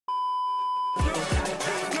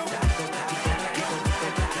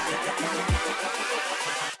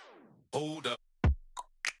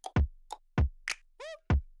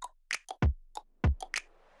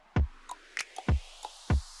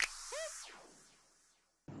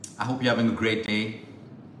I hope you're having a great day.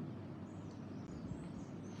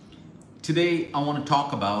 Today, I want to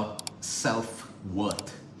talk about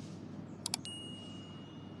self-worth.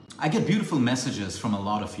 I get beautiful messages from a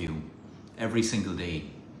lot of you every single day.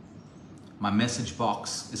 My message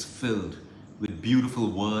box is filled with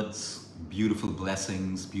beautiful words, beautiful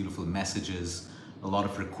blessings, beautiful messages, a lot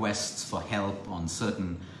of requests for help on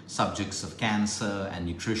certain subjects of cancer and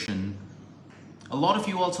nutrition. A lot of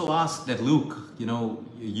you also ask that, Luke,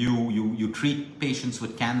 you treat patients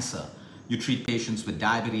with cancer, you treat patients with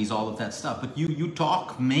diabetes, all of that stuff, but you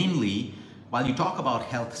talk mainly, while you talk about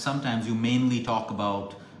health, sometimes you mainly talk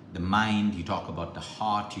about the mind, you talk about the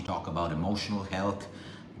heart, you talk about emotional health.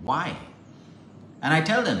 Why? And I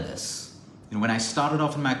tell them this. When I started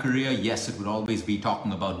off in my career, yes, it would always be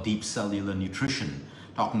talking about deep cellular nutrition,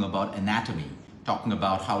 talking about anatomy, talking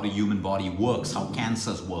about how the human body works, how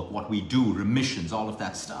cancers work, what we do, remissions, all of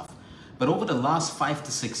that stuff. But over the last 5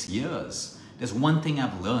 to 6 years, there's one thing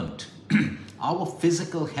I've learned. Our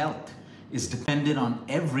physical health is dependent on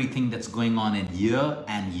everything that's going on in year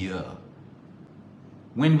and year.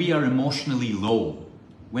 When we are emotionally low,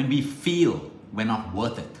 when we feel we're not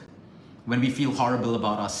worth it, when we feel horrible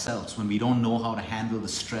about ourselves, when we don't know how to handle the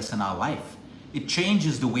stress in our life, it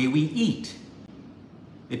changes the way we eat.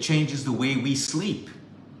 It changes the way we sleep.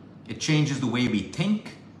 It changes the way we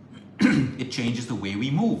think. It changes the way we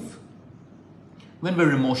move. When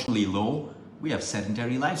we're emotionally low, we have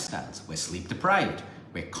sedentary lifestyles. We're sleep deprived.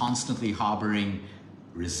 We're constantly harboring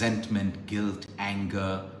resentment, guilt,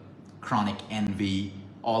 anger, chronic envy,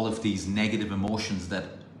 all of these negative emotions that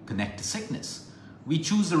connect to sickness. We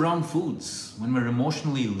choose the wrong foods. When we're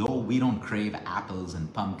emotionally low, we don't crave apples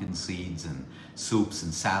and pumpkin seeds and soups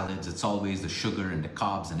and salads. It's always the sugar and the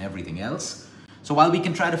carbs and everything else. So while we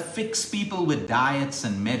can try to fix people with diets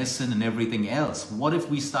and medicine and everything else, what if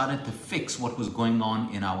we started to fix what was going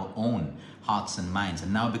on in our own hearts and minds?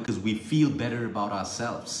 And now, because we feel better about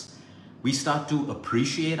ourselves, we start to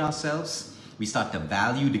appreciate ourselves. We start to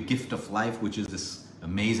value the gift of life, which is this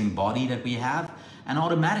amazing body that we have. And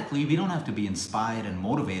automatically, we don't have to be inspired and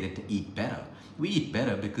motivated to eat better. We eat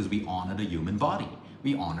better because we honor the human body.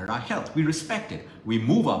 We honor our health. We respect it. We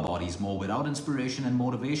move our bodies more without inspiration and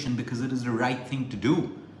motivation because it is the right thing to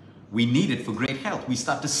do. We need it for great health. We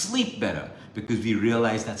start to sleep better because we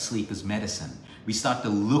realize that sleep is medicine. We start to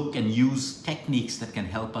look and use techniques that can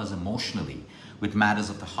help us emotionally with matters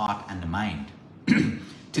of the heart and the mind.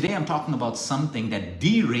 Today, I'm talking about something that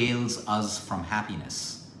derails us from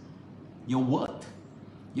happiness. Your worth.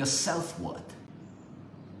 Your self-worth.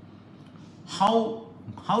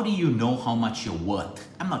 How do you know how much you're worth?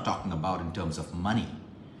 I'm not talking about in terms of money.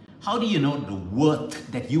 How do you know the worth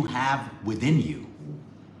that you have within you?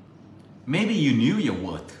 Maybe you knew your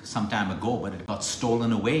worth some time ago, but it got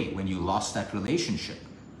stolen away when you lost that relationship,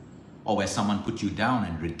 or where someone put you down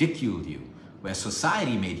and ridiculed you, where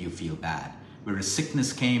society made you feel bad, where a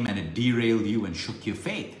sickness came and it derailed you and shook your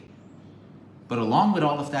faith. But along with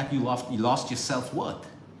all of that, you lost your self-worth.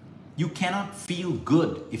 You cannot feel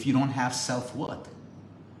good if you don't have self-worth.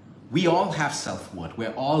 We all have self-worth.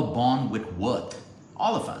 We're all born with worth.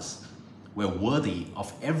 All of us. We're worthy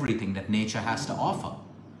of everything that nature has to offer.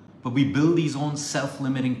 But we build these own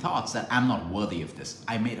self-limiting thoughts that I'm not worthy of this.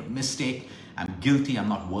 I made a mistake. I'm guilty. I'm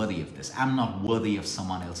not worthy of this. I'm not worthy of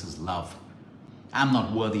someone else's love. I'm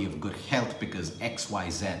not worthy of good health because X, Y,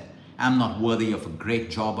 Z. I'm not worthy of a great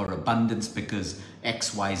job or abundance because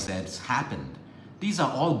X, Y, Z has happened. These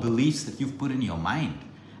are all beliefs that you've put in your mind.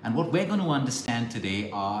 And what we're going to understand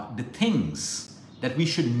today are the things that we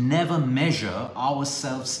should never measure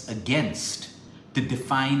ourselves against to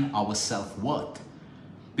define our self-worth.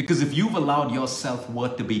 Because if you've allowed your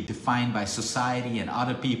self-worth to be defined by society and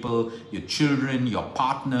other people, your children, your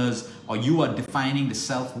partners, or you are defining the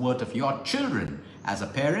self-worth of your children as a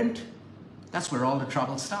parent, that's where all the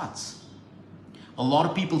trouble starts. A lot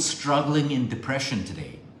of people struggling in depression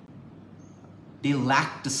today, they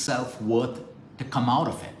lack the self-worth to come out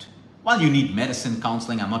of it. While you need medicine,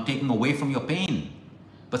 counseling, I'm not taking away from your pain.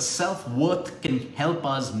 But self-worth can help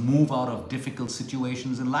us move out of difficult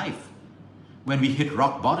situations in life. When we hit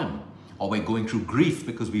rock bottom, or we're going through grief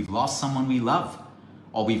because we've lost someone we love,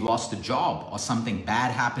 or we've lost a job, or something bad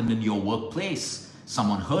happened in your workplace,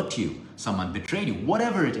 someone hurt you, someone betrayed you,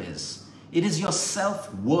 whatever it is your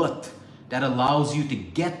self-worth that allows you to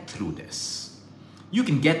get through this. You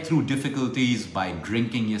can get through difficulties by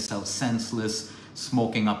drinking yourself senseless,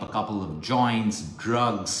 smoking up a couple of joints,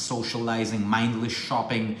 drugs, socializing, mindless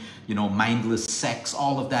shopping, mindless sex,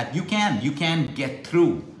 all of that. You can get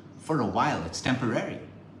through for a while. It's temporary.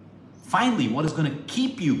 Finally, what is going to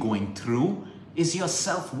keep you going through is your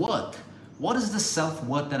self-worth. What is the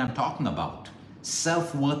self-worth that I'm talking about?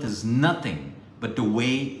 Self-worth is nothing but the way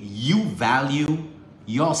you value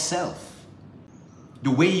yourself. The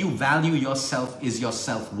way you value yourself is your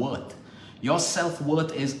self-worth. Your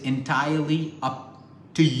self-worth is entirely up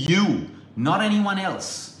to you, not anyone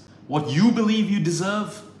else. What you believe you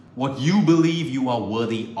deserve, what you believe you are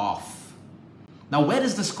worthy of. Now, where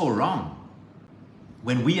does this go wrong?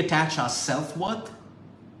 When we attach our self-worth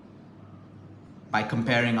by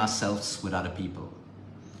comparing ourselves with other people.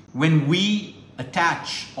 When we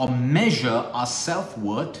attach or measure our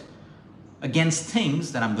self-worth against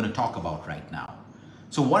things that I'm going to talk about right now.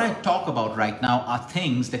 So what I talk about right now are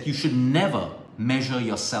things that you should never measure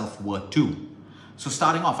your self-worth to. So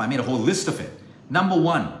starting off, I made a whole list of it. Number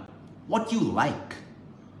one, what you like.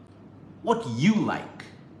 What you like.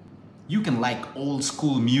 You can like old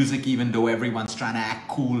school music even though everyone's trying to act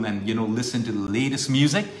cool and, listen to the latest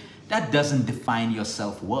music. That doesn't define your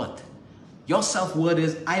self-worth. Your self-worth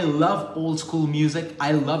is, I love old school music.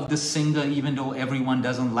 I love this singer even though everyone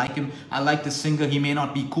doesn't like him. I like the singer. He may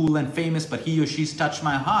not be cool and famous, but he or she's touched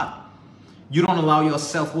my heart. You don't allow your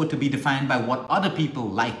self-worth to be defined by what other people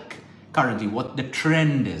like currently, what the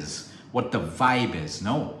trend is, what the vibe is.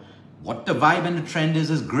 No. What the vibe and the trend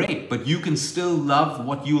is great, but you can still love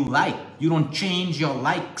what you like. You don't change your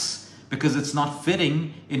likes because it's not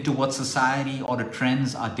fitting into what society or the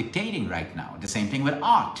trends are dictating right now. The same thing with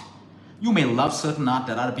art. You may love certain art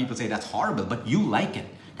that other people say that's horrible, but you like it.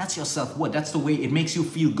 That's your self-worth. That's the way it makes you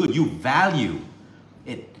feel good. You value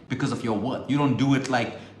it because of your worth. You don't do it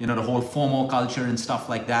like, the whole FOMO culture and stuff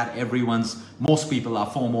like that. Most people are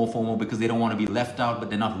FOMO because they don't want to be left out, but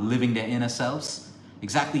they're not living their inner selves.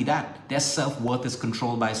 Exactly that. Their self-worth is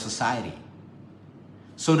controlled by society.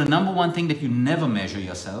 So the number one thing that you never measure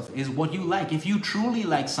yourself is what you like. If you truly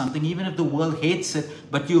like something, even if the world hates it,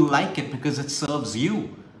 but you like it because it serves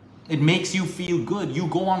you, it makes you feel good, you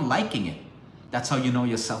go on liking it. That's how you know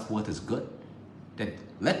your self-worth is good. That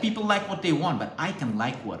let people like what they want, but I can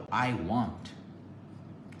like what I want.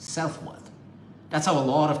 Self-worth. That's how a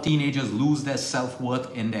lot of teenagers lose their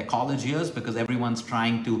self-worth in their college years because everyone's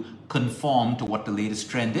trying to conform to what the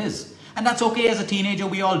latest trend is. And that's okay as a teenager,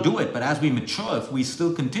 we all do it. But as we mature, if we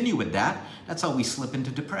still continue with that, that's how we slip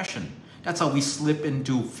into depression. That's how we slip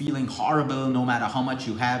into feeling horrible. No matter how much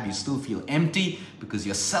you have, you still feel empty because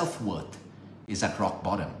your self-worth is at rock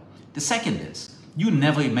bottom. The second is, you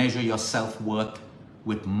never measure your self-worth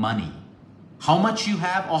with money. How much you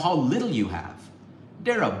have or how little you have.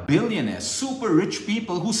 There are billionaires, super rich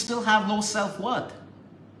people who still have low self-worth.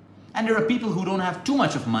 And there are people who don't have too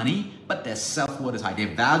much of money, but their self-worth is high. They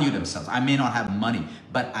value themselves. I may not have money,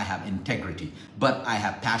 but I have integrity, but I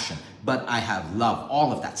have passion, but I have love.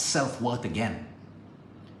 All of that self-worth again.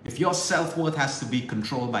 If your self-worth has to be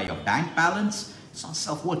controlled by your bank balance, it's not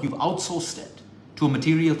self-worth. You've outsourced it to a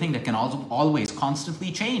material thing that can also always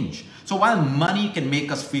constantly change. So while money can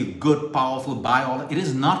make us feel good, powerful, buy all, it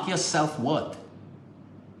is not your self-worth.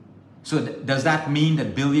 So does that mean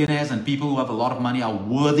that billionaires and people who have a lot of money are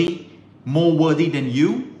worthy, more worthy than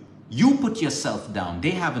you? You put yourself down. They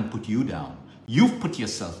haven't put you down. You've put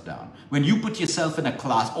yourself down. When you put yourself in a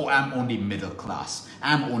class, oh, I'm only middle class.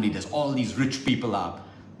 I'm only this. All these rich people are.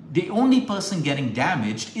 The only person getting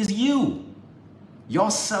damaged is you. Your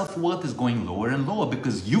self-worth is going lower and lower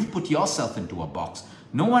because you've put yourself into a box.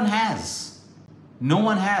 No one has. No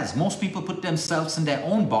one has. Most people put themselves in their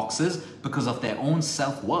own boxes because of their own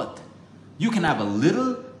self-worth. You can have a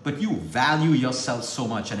little, but you value yourself so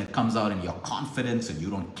much and it comes out in your confidence and you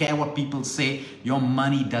don't care what people say. Your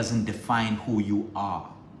money doesn't define who you are.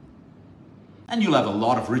 And you'll have a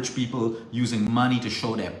lot of rich people using money to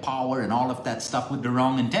show their power and all of that stuff with the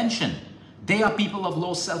wrong intention. They are people of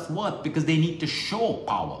low self-worth because they need to show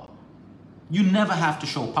power. You never have to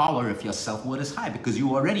show power if your self-worth is high because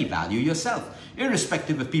you already value yourself.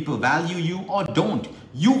 Irrespective if people value you or don't,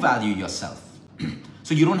 you value yourself.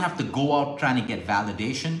 So you don't have to go out trying to get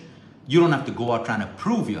validation. You don't have to go out trying to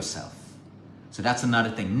prove yourself. So that's another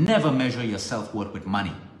thing. Never measure your self-worth with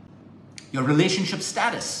money. Your relationship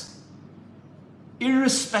status.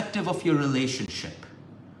 Irrespective of your relationship,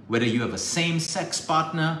 whether you have a same-sex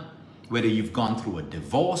partner, whether you've gone through a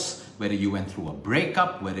divorce, whether you went through a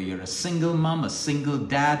breakup, whether you're a single mom, a single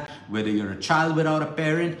dad, whether you're a child without a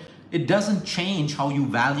parent, it doesn't change how you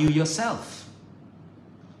value yourself.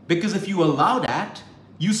 Because if you allow that,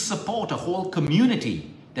 you support a whole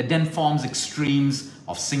community that then forms extremes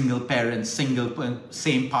of single parents,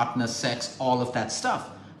 same partner, sex, all of that stuff.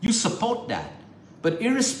 You support that. But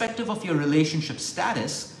irrespective of your relationship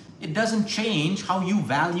status, it doesn't change how you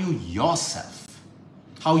value yourself,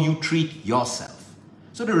 how you treat yourself.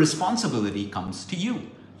 So the responsibility comes to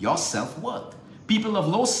you. your self-worth. People of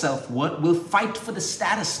low self-worth will fight for the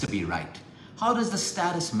status to be right. How does the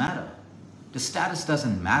status matter? The status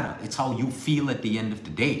doesn't matter. It's how you feel at the end of the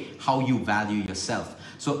day, how you value yourself.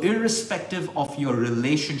 So irrespective of your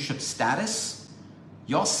relationship status,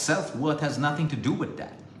 your self-worth has nothing to do with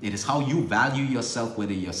that. It is how you value yourself,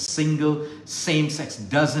 whether you're single, same-sex,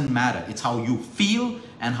 doesn't matter. It's how you feel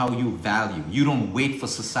and how you value. You don't wait for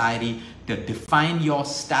society to define your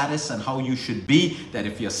status and how you should be, that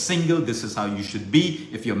if you're single, this is how you should be.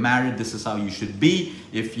 If you're married, this is how you should be.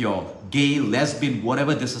 If you're gay, lesbian,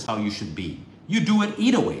 whatever, this is how you should be. You do it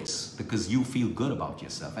either ways because you feel good about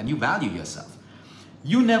yourself and you value yourself.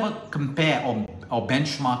 You never compare or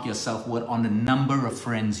benchmark your self-worth on the number of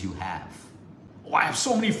friends you have. Oh, I have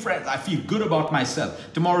so many friends, I feel good about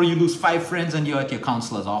myself. Tomorrow you lose 5 friends and you're at your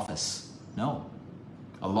counselor's office. No.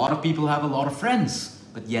 A lot of people have a lot of friends,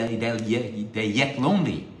 but they're yet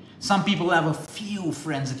lonely. Some people have a few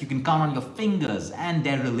friends that you can count on your fingers and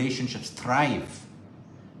their relationships thrive.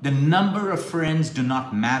 The number of friends do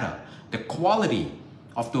not matter. The quality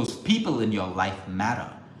of those people in your life matter.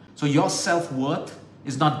 So your self-worth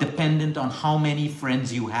is not dependent on how many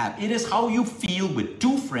friends you have. It is how you feel with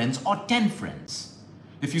 2 friends or 10 friends.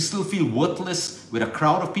 If you still feel worthless with a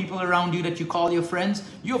crowd of people around you that you call your friends,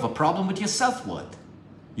 you have a problem with your self-worth.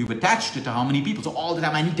 You've attached it to how many people. So all the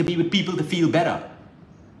time, I need to be with people to feel better.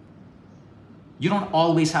 You don't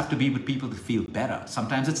always have to be with people to feel better.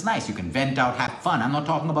 Sometimes it's nice. You can vent out, have fun. I'm not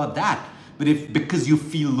talking about that. But if because you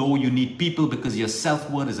feel low, you need people because your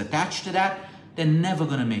self-worth is attached to that, they're never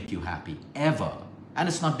going to make you happy, ever. And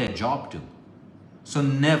it's not their job to. So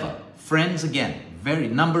never. Friends, again,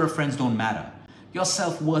 number of friends don't matter. Your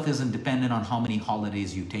self-worth isn't dependent on how many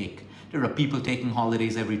holidays you take. There are people taking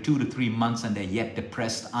holidays every 2 to 3 months and they're yet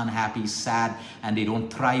depressed, unhappy, sad, and they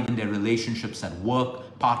don't thrive in their relationships at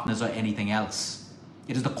work, partners, or anything else.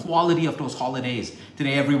 It is the quality of those holidays.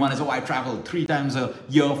 Today everyone is, oh, I travel 3 times a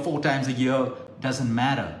year, 4 times a year. Doesn't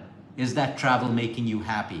matter. Is that travel making you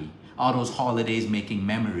happy? Are those holidays making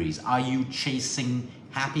memories? Are you chasing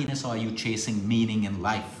happiness or are you chasing meaning in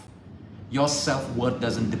life? Your self-worth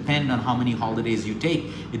doesn't depend on how many holidays you take.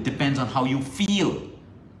 It depends on how you feel.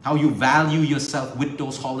 How you value yourself with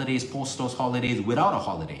those holidays, post those holidays, without a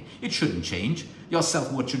holiday. It shouldn't change. Your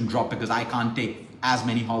self-worth shouldn't drop because I can't take as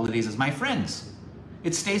many holidays as my friends.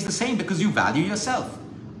 It stays the same because you value yourself.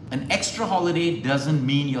 An extra holiday doesn't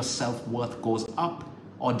mean your self-worth goes up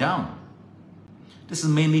or down. This is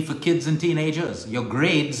mainly for kids and teenagers. Your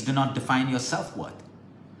grades do not define your self-worth.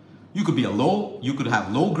 You could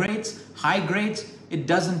have low grades, high grades. It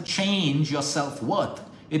doesn't change your self-worth.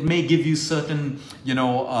 It may give you certain,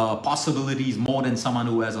 possibilities more than someone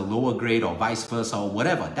who has a lower grade or vice versa or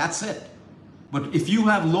whatever. That's it. But if you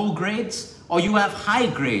have low grades or you have high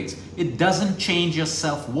grades, it doesn't change your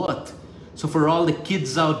self-worth. So for all the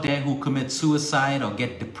kids out there who commit suicide or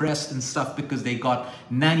get depressed and stuff because they got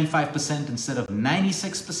 95% instead of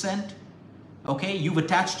 96%, okay, you've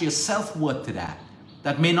attached your self-worth to that.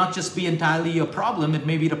 That may not just be entirely your problem, it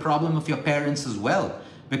may be the problem of your parents as well.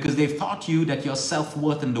 Because they've taught you that your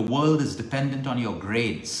self-worth in the world is dependent on your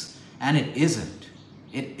grades. And it isn't.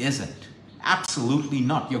 It isn't. Absolutely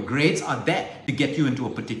not. Your grades are there to get you into a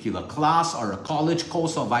particular class or a college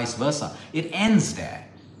course or vice versa. It ends there.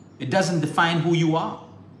 It doesn't define who you are.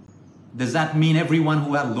 Does that mean everyone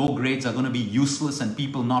who has low grades are going to be useless and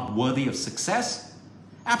people not worthy of success?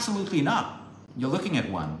 Absolutely not. You're looking at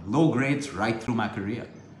one. Low grades right through my career.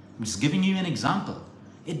 I'm just giving you an example.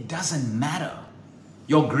 It doesn't matter.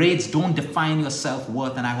 Your grades don't define your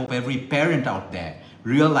self-worth, and I hope every parent out there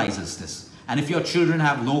realizes this. And if your children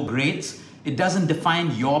have low grades, it doesn't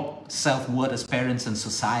define your self-worth as parents in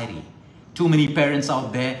society. Too many parents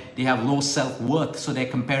out there, they have low self-worth, so they're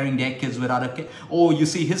comparing their kids with other kids. Oh, you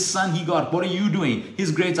see, his son, what are you doing?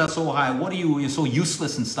 His grades are so high. You're so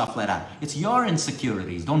useless and stuff like that. It's your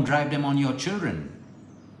insecurities. Don't drive them on your children.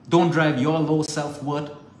 Don't drive your low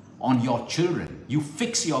self-worth on your children. You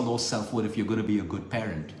fix your low self-worth if you're going to be a good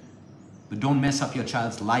parent. But don't mess up your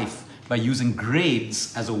child's life by using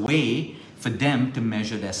grades as a way for them to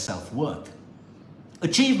measure their self-worth.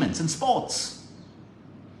 Achievements in sports.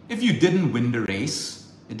 If you didn't win the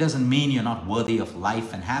race, it doesn't mean you're not worthy of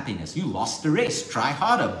life and happiness. You lost the race. Try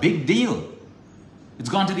harder. Big deal. It's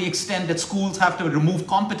gone to the extent that schools have to remove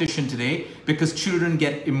competition today because children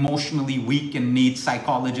get emotionally weak and need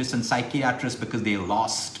psychologists and psychiatrists because they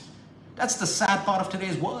lost. That's the sad part of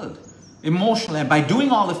today's world. Emotional, and by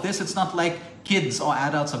doing all of this, it's not like kids or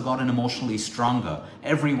adults have gotten emotionally stronger.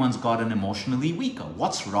 Everyone's gotten emotionally weaker.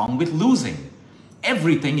 What's wrong with losing?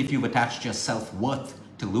 Everything if you've attached your self-worth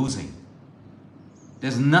to losing.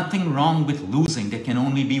 There's nothing wrong with losing. There can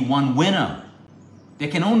only be one winner. There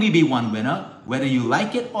can only be one winner, whether you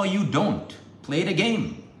like it or you don't. Play the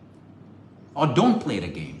game. Or don't play the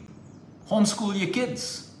game. Homeschool your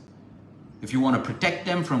kids. If you want to protect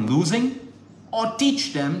them from losing, or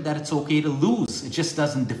teach them that it's okay to lose. It just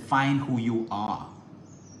doesn't define who you are.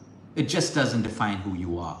 It just doesn't define who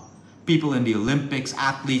you are. People in the Olympics,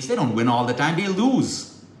 athletes, they don't win all the time, they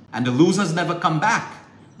lose. And the losers never come back.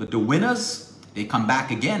 But the winners, they come back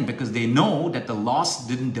again because they know that the loss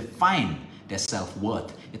didn't define their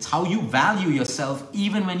self-worth. It's how you value yourself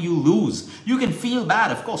even when you lose. You can feel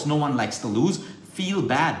bad. Of course, no one likes to lose. Feel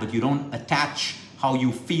bad, but you don't attach how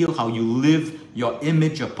you feel, how you live, your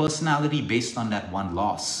image, your personality based on that one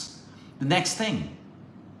loss. The next thing,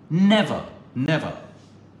 never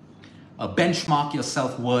benchmark your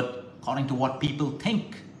self-worth according to what people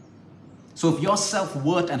think. So if your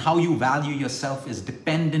self-worth and how you value yourself is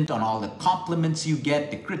dependent on all the compliments you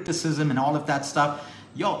get, the criticism and all of that stuff,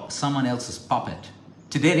 you're someone else's puppet.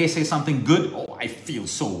 Today they say something good, oh, I feel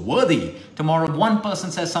so worthy. Tomorrow one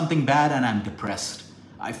person says something bad and I'm depressed.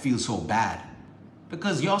 I feel so bad.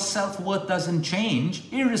 Because your self-worth doesn't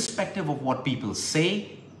change irrespective of what people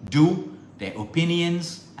say, do, their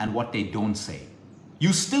opinions, and what they don't say.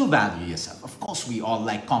 You still value yourself. Of course, we all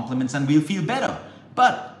like compliments and we'll feel better.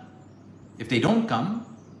 But if they don't come,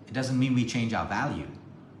 it doesn't mean we change our value.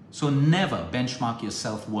 So never benchmark your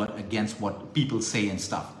self-worth against what people say and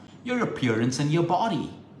stuff. Your appearance and your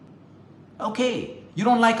body. Okay, you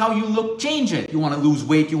don't like how you look, change it. You want to lose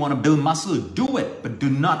weight, you want to build muscle, do it. But do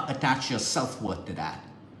not attach your self-worth to that.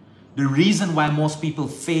 The reason why most people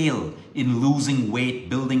fail in losing weight,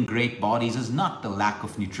 building great bodies is not the lack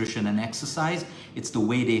of nutrition and exercise. It's the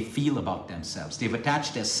way they feel about themselves. They've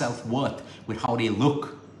attached their self-worth with how they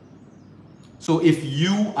look. So if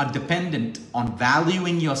you are dependent on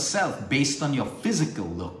valuing yourself based on your physical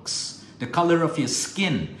looks, the color of your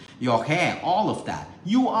skin, your hair, all of that,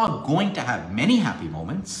 you are going to have many happy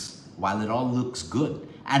moments while it all looks good,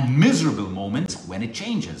 and miserable moments when it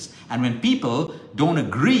changes and when people don't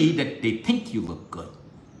agree that they think you look good.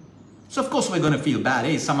 So of course we're going to feel bad.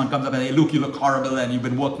 Hey, someone comes up and hey, Luke, you look horrible and you've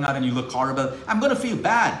been working out and you look horrible. I'm going to feel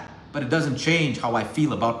bad, but it doesn't change how I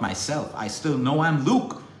feel about myself. I still know I'm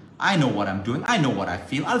Luke. I know what I'm doing. I know what I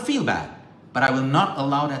feel. I'll feel bad. But I will not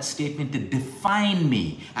allow that statement to define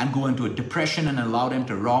me and go into a depression and allow them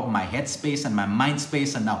to rob my headspace and my mind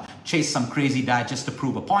space and now chase some crazy diet just to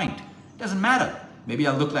prove a point. It doesn't matter. Maybe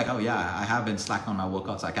I'll look like, oh yeah, I have been slacking on my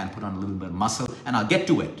workouts. I can put on a little bit of muscle and I'll get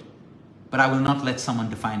to it. But I will not let someone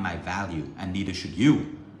define my value, and neither should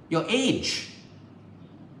you. Your age.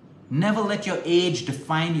 Never let your age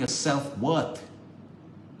define your self-worth.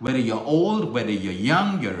 Whether you're old, whether you're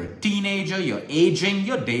young, you're a teenager, you're aging,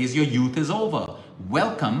 your days, your youth is over.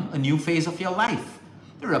 Welcome a new phase of your life.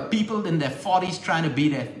 There are people in their 40s trying to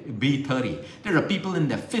be 30. There are people in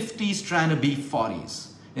their 50s trying to be 40s.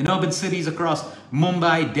 In urban cities across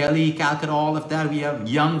Mumbai, Delhi, Calcutta, all of that, we have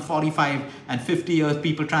young 45 and 50 years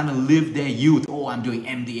people trying to live their youth. Oh, I'm doing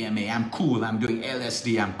MDMA, I'm cool, I'm doing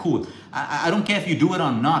LSD, I'm cool. I don't care if you do it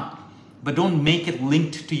or not, but don't make it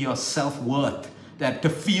linked to your self-worth. That to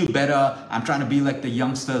feel better, I'm trying to be like the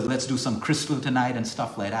youngsters, let's do some crystal tonight and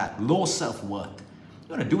stuff like that. Low self-worth.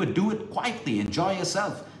 You want to do it quietly, enjoy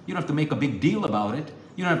yourself. You don't have to make a big deal about it.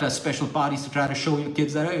 You don't have to have special parties to try to show your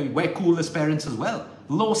kids that, hey, we're cool as parents as well.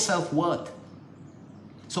 Low self-worth.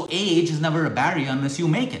 So age is never a barrier unless you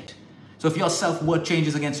make it. So if your self-worth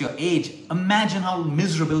changes against your age, imagine how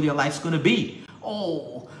miserable your life's going to be.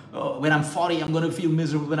 Oh, when I'm 40, I'm going to feel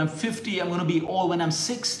miserable. When I'm 50, I'm going to be old. When I'm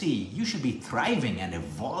 60, you should be thriving and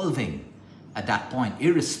evolving at that point,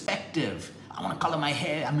 irrespective. I want to color my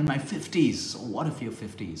hair. I'm in my 50s. So what if you're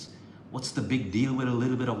 50s? What's the big deal with a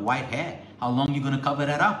little bit of white hair? How long are you going to cover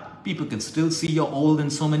that up? People can still see you're old in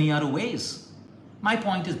so many other ways. My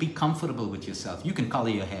point is, be comfortable with yourself. You can color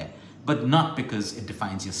your hair, but not because it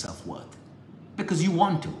defines your self-worth. Because you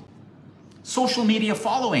want to. Social media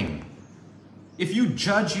following. If you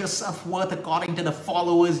judge your self-worth according to the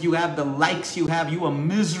followers you have, the likes you have, you are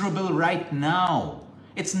miserable right now.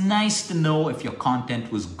 It's nice to know if your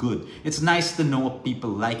content was good. It's nice to know if people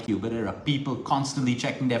like you, but there are people constantly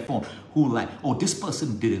checking their phone who like, oh, this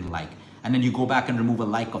person didn't like. And then you go back and remove a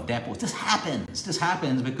like of their post. This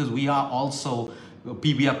happens because we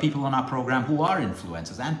have people on our program who are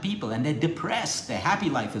influencers and people, and they're depressed. Their happy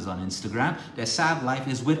life is on Instagram. Their sad life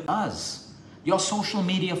is with us. Your social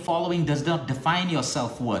media following does not define your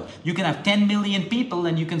self-worth. You can have 10 million people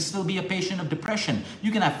and you can still be a patient of depression.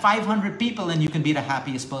 You can have 500 people and you can be the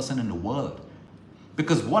happiest person in the world.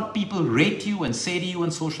 Because what people rate you and say to you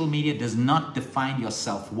on social media does not define your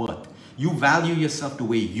self-worth. You value yourself the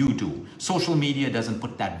way you do. Social media doesn't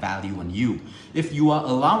put that value on you. If you are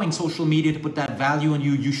allowing social media to put that value on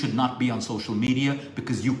you, you should not be on social media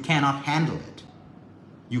because you cannot handle it.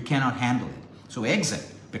 You cannot handle it. So exit,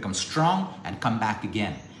 become strong, and come back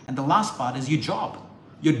again. And the last part is your job.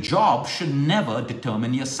 Your job should never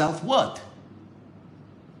determine your self-worth.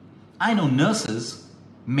 I know nurses,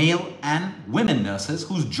 male and women nurses,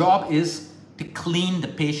 whose job is to clean the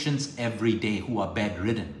patients every day who are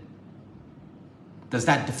bedridden. Does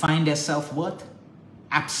that define their self-worth?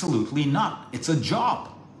 Absolutely not. It's a job.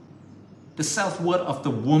 The self-worth of the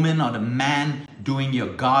woman or the man doing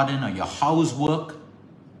your garden or your housework,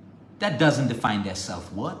 that doesn't define their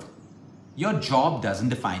self-worth. Your job doesn't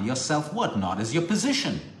define your self-worth, not as your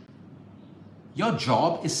position. Your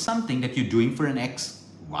job is something that you're doing for an X,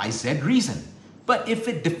 Y, Z reason. But if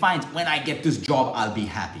it defines, when I get this job, I'll be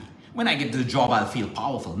happy. When I get this job, I'll feel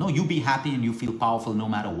powerful. No, you be happy and you feel powerful no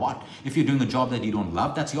matter what. If you're doing a job that you don't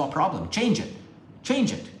love, that's your problem. Change it.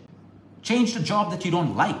 Change it. Change the job that you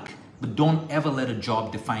don't like, but don't ever let a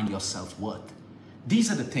job define your self-worth. These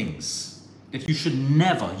are the things that you should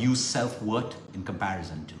never use self-worth in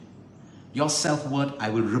comparison to. Your self-worth, I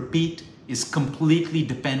will repeat, is completely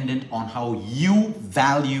dependent on how you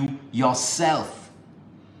value yourself.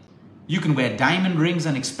 You can wear diamond rings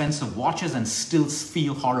and expensive watches and still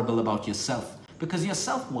feel horrible about yourself because your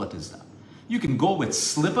self-worth is up. You can go with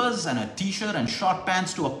slippers and a t-shirt and short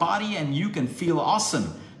pants to a party and you can feel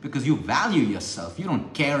awesome because you value yourself. You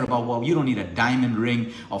don't care about, well, you don't need a diamond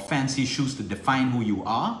ring or fancy shoes to define who you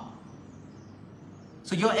are.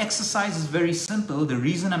 So your exercise is very simple. The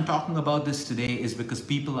reason I'm talking about this today is because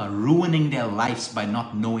people are ruining their lives by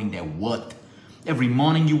not knowing their worth. Every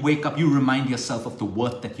morning you wake up, you remind yourself of the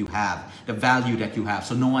worth that you have, the value that you have,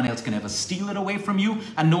 so no one else can ever steal it away from you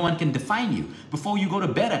and no one can define you. Before you go to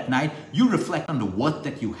bed at night, you reflect on the worth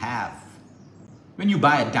that you have. When you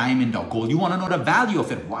buy a diamond or gold, you want to know the value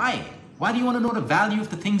of it. Why? Why do you want to know the value of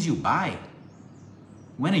the things you buy?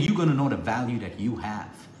 When are you going to know the value that you have?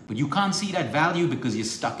 But you can't see that value because you're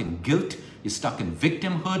stuck in guilt, you're stuck in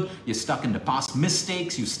victimhood, you're stuck in the past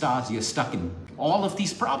mistakes, you're stuck in all of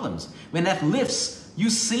these problems. When that lifts, you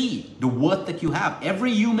see the worth that you have.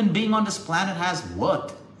 Every human being on this planet has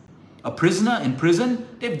worth. A prisoner in prison,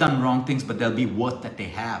 they've done wrong things, but there'll be worth that they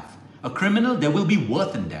have. A criminal, there will be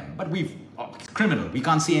worth in them, but criminal, we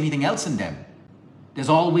can't see anything else in them. There's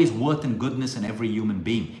always worth and goodness in every human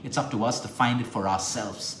being. It's up to us to find it for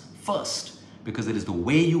ourselves first. Because it is the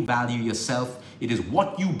way you value yourself. It is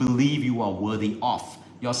what you believe you are worthy of.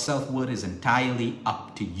 Your self-worth is entirely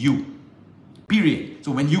up to you. Period.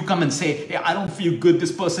 So when you come and say, hey, I don't feel good,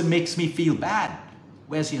 this person makes me feel bad.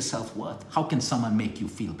 Where's your self-worth? How can someone make you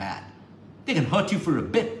feel bad? They can hurt you for a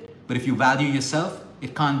bit, but if you value yourself,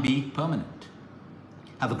 it can't be permanent.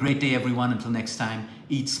 Have a great day, everyone. Until next time,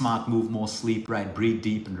 eat smart, move more, sleep right, breathe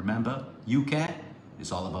deep, and remember, you care.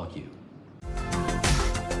 It's all about you.